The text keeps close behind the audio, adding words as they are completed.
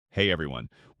Hey everyone,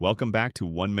 welcome back to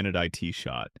 1 Minute IT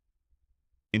Shot.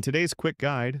 In today's quick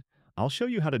guide, I'll show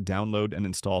you how to download and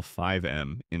install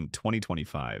FiveM in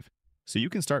 2025 so you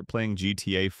can start playing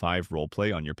GTA 5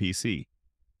 Roleplay on your PC.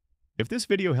 If this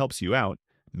video helps you out,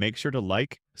 make sure to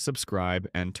like, subscribe,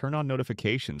 and turn on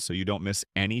notifications so you don't miss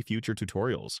any future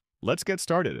tutorials. Let's get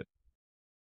started.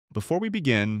 Before we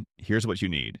begin, here's what you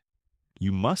need.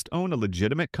 You must own a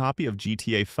legitimate copy of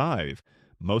GTA 5.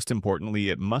 Most importantly,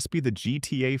 it must be the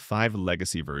GTA 5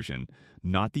 Legacy version,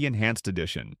 not the Enhanced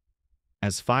Edition,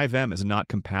 as FiveM is not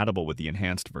compatible with the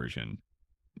Enhanced version.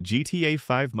 GTA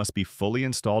 5 must be fully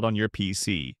installed on your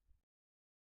PC.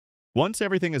 Once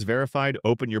everything is verified,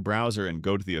 open your browser and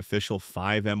go to the official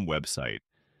FiveM website,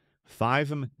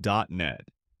 fivem.net.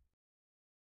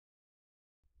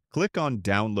 Click on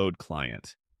Download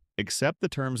Client. Accept the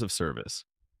terms of service.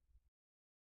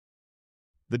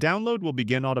 The download will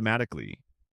begin automatically.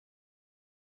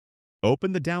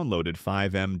 Open the downloaded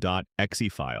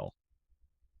FiveM.exe file.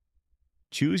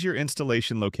 Choose your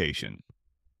installation location.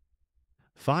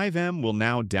 FiveM will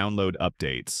now download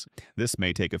updates. This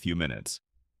may take a few minutes.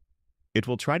 It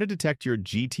will try to detect your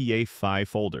GTA 5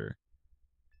 folder.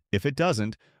 If it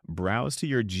doesn't, browse to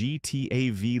your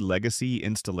GTA V Legacy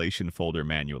installation folder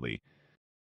manually.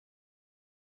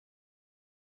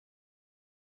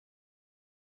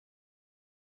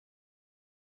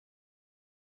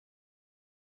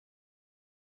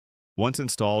 Once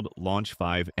installed, launch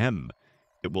FiveM.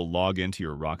 It will log into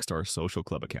your Rockstar Social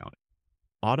Club account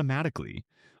automatically,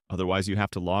 otherwise you have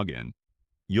to log in.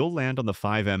 You'll land on the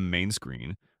FiveM main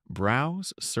screen,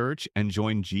 browse, search, and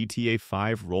join GTA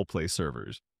 5 roleplay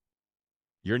servers.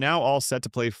 You're now all set to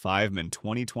play FiveM in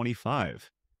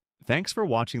 2025. Thanks for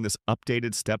watching this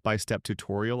updated step-by-step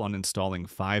tutorial on installing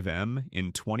FiveM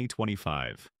in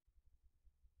 2025.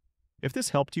 If this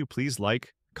helped you, please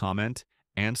like, comment,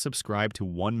 and subscribe to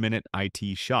 1 Minute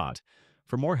IT Shot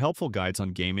for more helpful guides on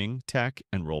gaming, tech,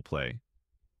 and roleplay.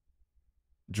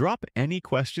 Drop any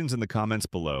questions in the comments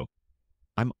below.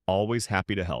 I'm always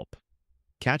happy to help.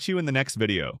 Catch you in the next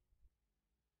video.